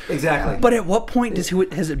pitchers. Exactly. But at what point does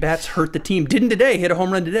his at-bats hurt the team? Didn't today, hit a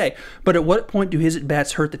home run today. But at what point do his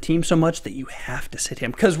at-bats hurt the team so much that you have to sit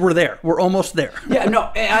him? Because we're there. We're almost there. Yeah,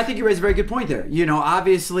 no, I think you raised a very good point there.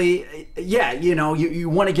 Obviously, yeah, you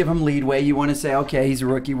want to give him leadway. You want to say, okay, he's a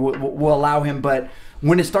rookie. We'll allow him. But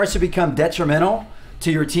when it starts to become detrimental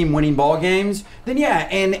to your team winning ball games, then yeah,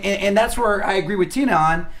 and that's where I agree with Tina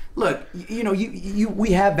on. Look,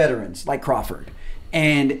 we have veterans like Crawford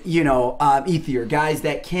and Ethier, guys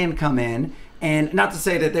that can come in, and not to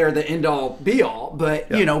say that they're the end all be all, but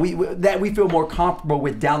we feel more comfortable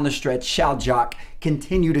with down the stretch. Shall Jock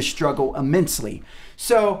continue to struggle immensely?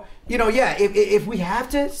 So if we have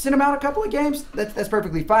to send him out a couple of games, that's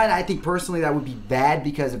perfectly fine. I think personally that would be bad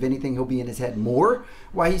because if anything, he'll be in his head more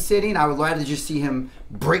while he's sitting. I would rather just see him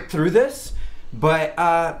break through this. But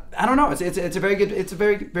I don't know. It's a very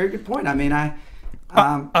good point. I mean,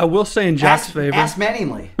 I will say in Jock's favor. Ask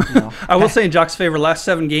Mattingly. I will say in Jock's favor, last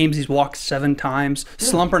 7 games, he's walked 7 times.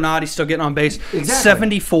 Slump or not, he's still getting on base. Exactly.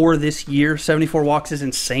 74 this year. 74 walks is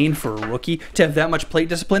insane for a rookie to have that much plate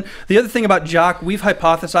discipline. The other thing about Jock, we've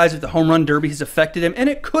hypothesized that the home run derby has affected him, and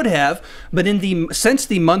it could have, but since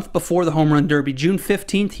the month before the home run derby, June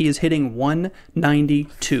 15th, he is hitting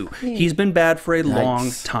 192. He's been bad for a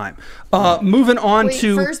long time. Moving on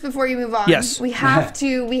to... First, before you move on, yes. we have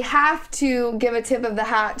to give a tip of the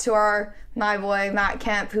hat to my boy Matt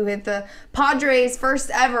Kemp, who hit the Padres' first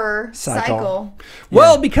ever cycle.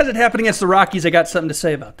 Well, because it happened against the Rockies, I got something to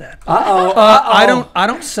say about that. I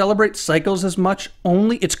don't celebrate cycles as much.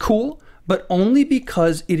 It's cool, but only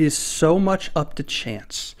because it is so much up to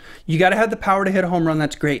chance. You got to have the power to hit a home run.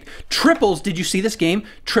 That's great. Triples, did you see this game?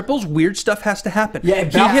 Triples, weird stuff has to happen. Yeah,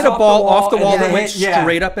 he hit a ball off the wall that went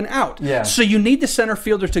straight up and out. Yeah. So you need the center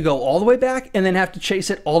fielder to go all the way back and then have to chase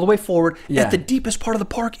it all the way forward at the deepest part of the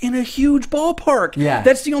park in a huge ballpark. Yeah.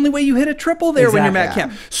 That's the only way you hit a triple there when you're Matt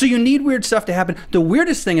Kemp. So you need weird stuff to happen. The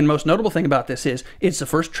weirdest thing and most notable thing about this is it's the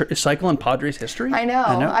first cycle in Padres history. I know.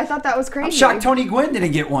 I thought that was crazy. I'm shocked Tony Gwynn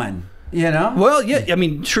didn't get one. Well, yeah, I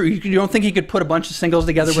mean, true. You don't think he could put a bunch of singles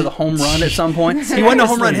together with a home run at some point? He wasn't a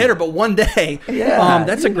home run hitter, but one day. Yeah,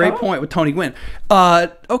 that's a great point with Tony Gwynn.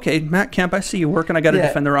 Okay, Matt Kemp, I see you working. I got to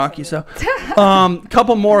defend the Rockies. So,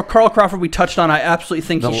 couple more. Carl Crawford, we touched on. I absolutely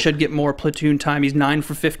think he should get more platoon time. He's 9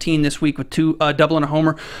 for 15 this week with 2 double and a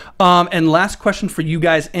homer. And last question for you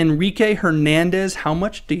guys, Enrique Hernandez. How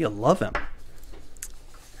much do you love him?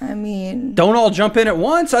 I mean, don't all jump in at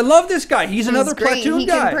once. I love this guy. He's another platoon guy. He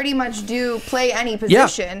can pretty much play any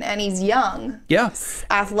position, and he's young. Yeah,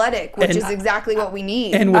 athletic, which is exactly what we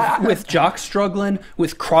need. And with Jock struggling,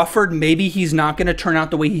 with Crawford, maybe he's not going to turn out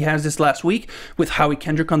the way he has this last week. With Howie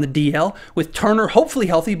Kendrick on the DL, with Turner hopefully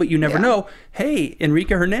healthy, but you never know. Hey,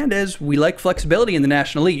 Enrique Hernandez, we like flexibility in the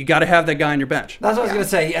National League. You got to have that guy on your bench. That's what I was going to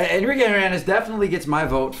say. Enrique Hernandez definitely gets my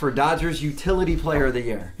vote for Dodgers Utility Player of the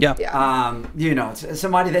Year. Yeah.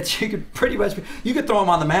 Somebody that you could pretty much you could throw him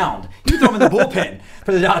on the mound. You could throw him in the bullpen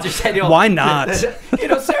for the Dodgers. Why not?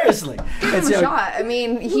 Seriously. Give him a shot. I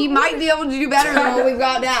mean, he might be able to do better than what we've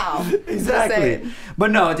got now. Exactly.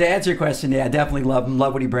 But no, to answer your question, I definitely love him.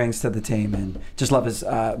 Love what he brings to the team, and just love his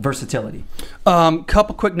versatility.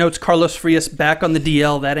 Couple quick notes. Carlos Frias back on the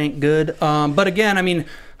DL. That ain't good. But again, I mean,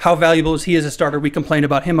 how valuable is he as a starter? We complained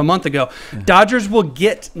about him a month ago. Dodgers will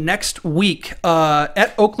get next week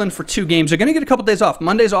at Oakland for 2 games. They're going to get a couple days off.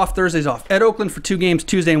 Mondays off, Thursdays off. At Oakland for 2 games,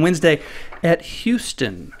 Tuesday and Wednesday. At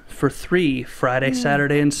Houston for 3, Friday,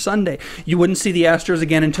 Saturday, and Sunday. You wouldn't see the Astros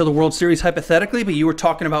again until the World Series, hypothetically, but you were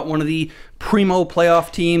talking about one of the primo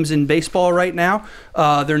playoff teams in baseball right now.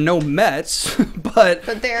 They're no Mets, but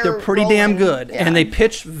they're pretty damn good, and they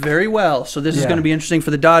pitch very well. So this is going to be interesting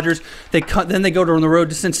for the Dodgers. Then they go on the road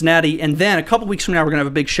to Cincinnati, and then a couple weeks from now we're going to have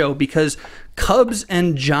a big show because Cubs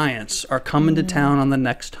and Giants are coming to town on the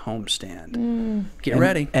next homestand. Get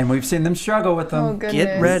ready. And we've seen them struggle with them. Oh, goodness.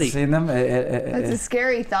 Get ready. Seen them. That's a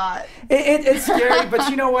scary thought. It's scary, but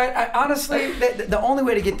you know what? Honestly, the only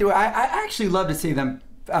way to get through it, I actually love to see them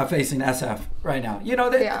facing SF right now.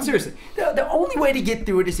 Seriously, the only way to get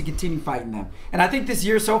through it is to continue fighting them. And I think this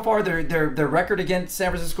year so far, their record against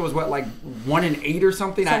San Francisco is what, like 1-8 or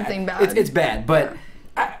something. Something bad. It's bad, but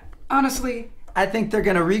honestly, I think they're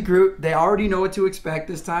going to regroup. They already know what to expect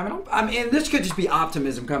this time. I mean, this could just be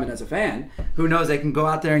optimism coming as a fan. Who knows? They can go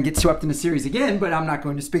out there and get swept in the series again, but I'm not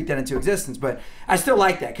going to speak that into existence. But I still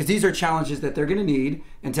like that because these are challenges that they're going to need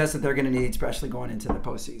and tests that they're going to need, especially going into the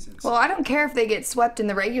postseason. Well, I don't care if they get swept in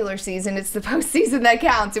the regular season. It's the postseason that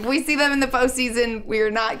counts. If we see them in the postseason, we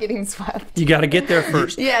are not getting swept. You got to get there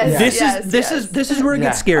first. Yes. This is where it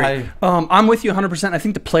gets scary. I'm with you 100%. I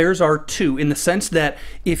think the players are too, in the sense that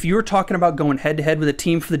if you're talking about going head-to-head with a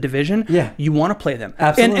team for the division, you want to play them.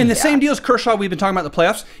 Absolutely. And the same deal as Kershaw, we've been talking about the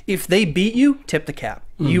playoffs. If they beat you, tip the cap.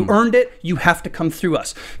 You earned it. You have to come through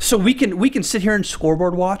us. So we can sit here and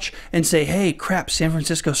scoreboard watch and say, hey, crap, San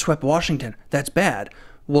Francisco swept Washington. That's bad.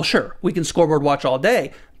 Well, sure, we can scoreboard watch all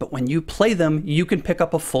day, but when you play them, you can pick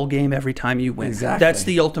up a full game every time you win. Exactly. That's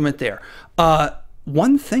the ultimate there.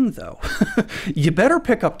 One thing, though, you better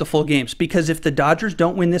pick up the full games, because if the Dodgers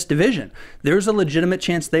don't win this division, there's a legitimate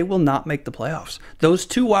chance they will not make the playoffs. Those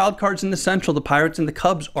two wild cards in the Central, the Pirates and the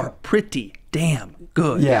Cubs, are pretty damn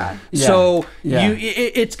good. So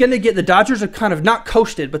it's going to get, the Dodgers are kind of not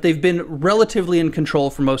coasted, but they've been relatively in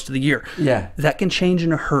control for most of the year. That can change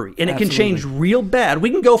in a hurry, and it can change real bad.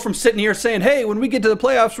 We can go from sitting here saying, hey, when we get to the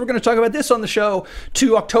playoffs, we're going to talk about this on the show,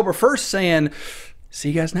 to October 1st saying, see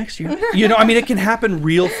you guys next year. You know, I mean, it can happen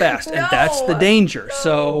real fast, and that's the danger.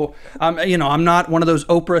 So, you know, I'm not one of those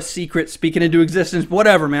Oprah secrets speaking into existence.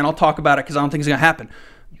 Whatever, man. I'll talk about it because I don't think it's going to happen.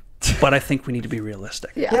 But I think we need to be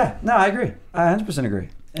realistic. No, I agree. I 100% agree.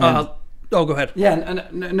 Go ahead.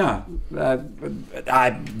 No.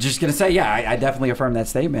 I'm just going to say, I definitely affirm that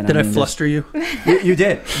statement. Did I fluster you? You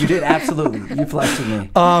did. You did, absolutely. You flustered me.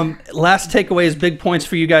 Last takeaways, big points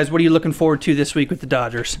for you guys. What are you looking forward to this week with the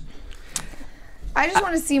Dodgers? I just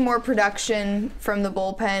want to see more production from the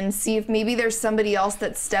bullpen, see if maybe there's somebody else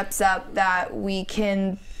that steps up that we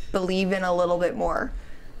can believe in a little bit more.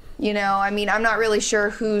 You know, I mean, I'm not really sure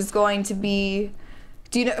who's going to be.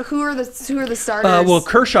 Do you know who are the starters? Well,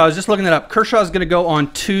 Kershaw, I was just looking that up. Kershaw is going to go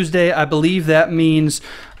on Tuesday. I believe that means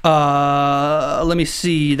let me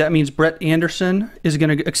see. That means Brett Anderson is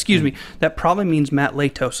going to, excuse me, that probably means Matt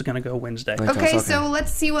Latos is going to go Wednesday. Okay, so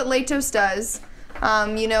let's see what Latos does.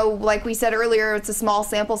 You know, like we said earlier, it's a small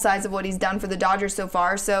sample size of what he's done for the Dodgers so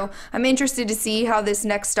far. So I'm interested to see how this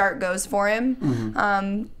next start goes for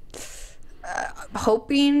him.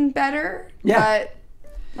 Hoping better, but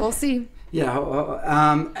we'll see.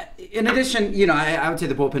 In addition, you know, I would say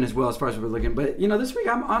the bullpen as well as far as we're looking. But, you know, this week,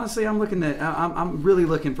 I'm really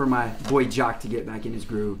looking for my boy Jock to get back in his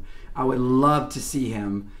groove. I would love to see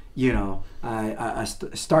him, you know,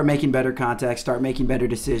 start making better contacts, start making better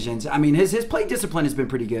decisions. I mean, his plate discipline has been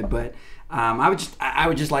pretty good, but I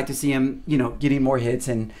would just like to see him, you know, getting more hits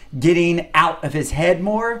and getting out of his head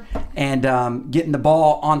more, and getting the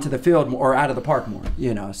ball onto the field more, or out of the park more,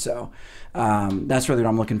 you know. So that's really what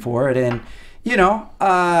I'm looking for. And, you know,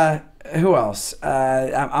 who else?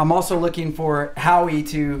 I'm also looking for Howie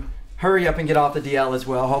to hurry up and get off the DL as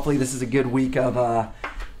well. Hopefully this is a good week of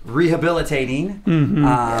rehabilitating.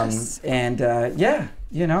 And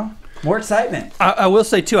you know, more excitement. I will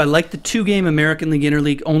say too, I like the 2-game American League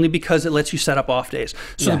Interleague only because it lets you set up off days.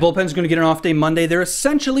 So the bullpen's going to get an off day Monday. They're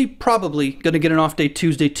essentially probably going to get an off day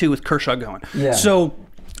Tuesday too, with Kershaw going. So,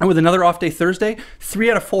 and with another off day Thursday, 3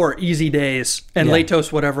 out of 4 easy days, and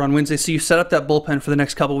Latos whatever on Wednesday. So you set up that bullpen for the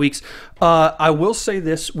next couple of weeks. I will say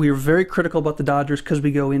this: we are very critical about the Dodgers because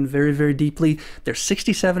we go in very, very deeply. They're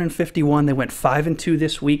 67-51. They went 5-2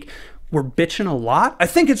 this week. We're bitching a lot. I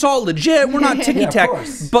think it's all legit. We're not ticky-tack.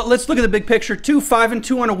 But let's look at the big picture too.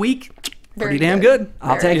 5-2 on a week. Pretty damn good.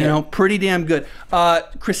 I'll take it. You know, pretty damn good.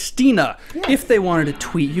 Christina, if they wanted to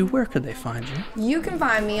tweet you, where could they find you? You can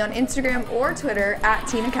find me on Instagram or Twitter at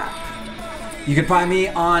Tina Kap. You can find me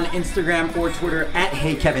on Instagram or Twitter at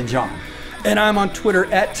HeyKevinJohn. And I'm on Twitter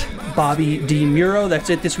at Bobby DeMuro. That's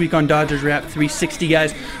it this week on Dodgers Wrap 360,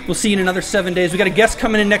 guys. We'll see you in another 7 days. We got a guest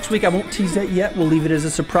coming in next week. I won't tease that yet. We'll leave it as a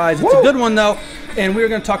surprise. It's a good one, though. And we're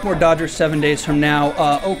going to talk more Dodgers 7 days from now.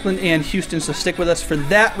 Oakland and Houston, so stick with us for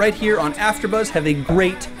that right here on AfterBuzz. Have a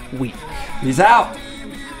great week. Peace out.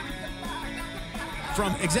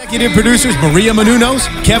 From executive producers Maria Menounos,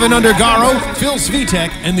 Kevin Undergaro, Phil Svitek,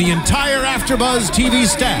 and the entire AfterBuzz TV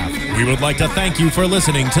staff, we would like to thank you for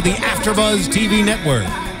listening to the AfterBuzz TV network.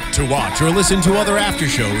 To watch or listen to other after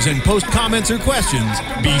shows and post comments or questions,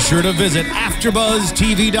 be sure to visit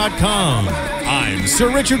AfterBuzzTV.com. I'm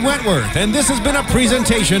Sir Richard Wentworth, and this has been a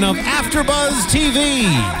presentation of AfterBuzz TV.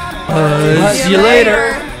 See you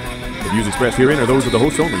later. The views expressed herein are those of the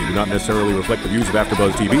hosts only and do not necessarily reflect the views of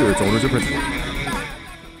AfterBuzz TV or its owners or principals.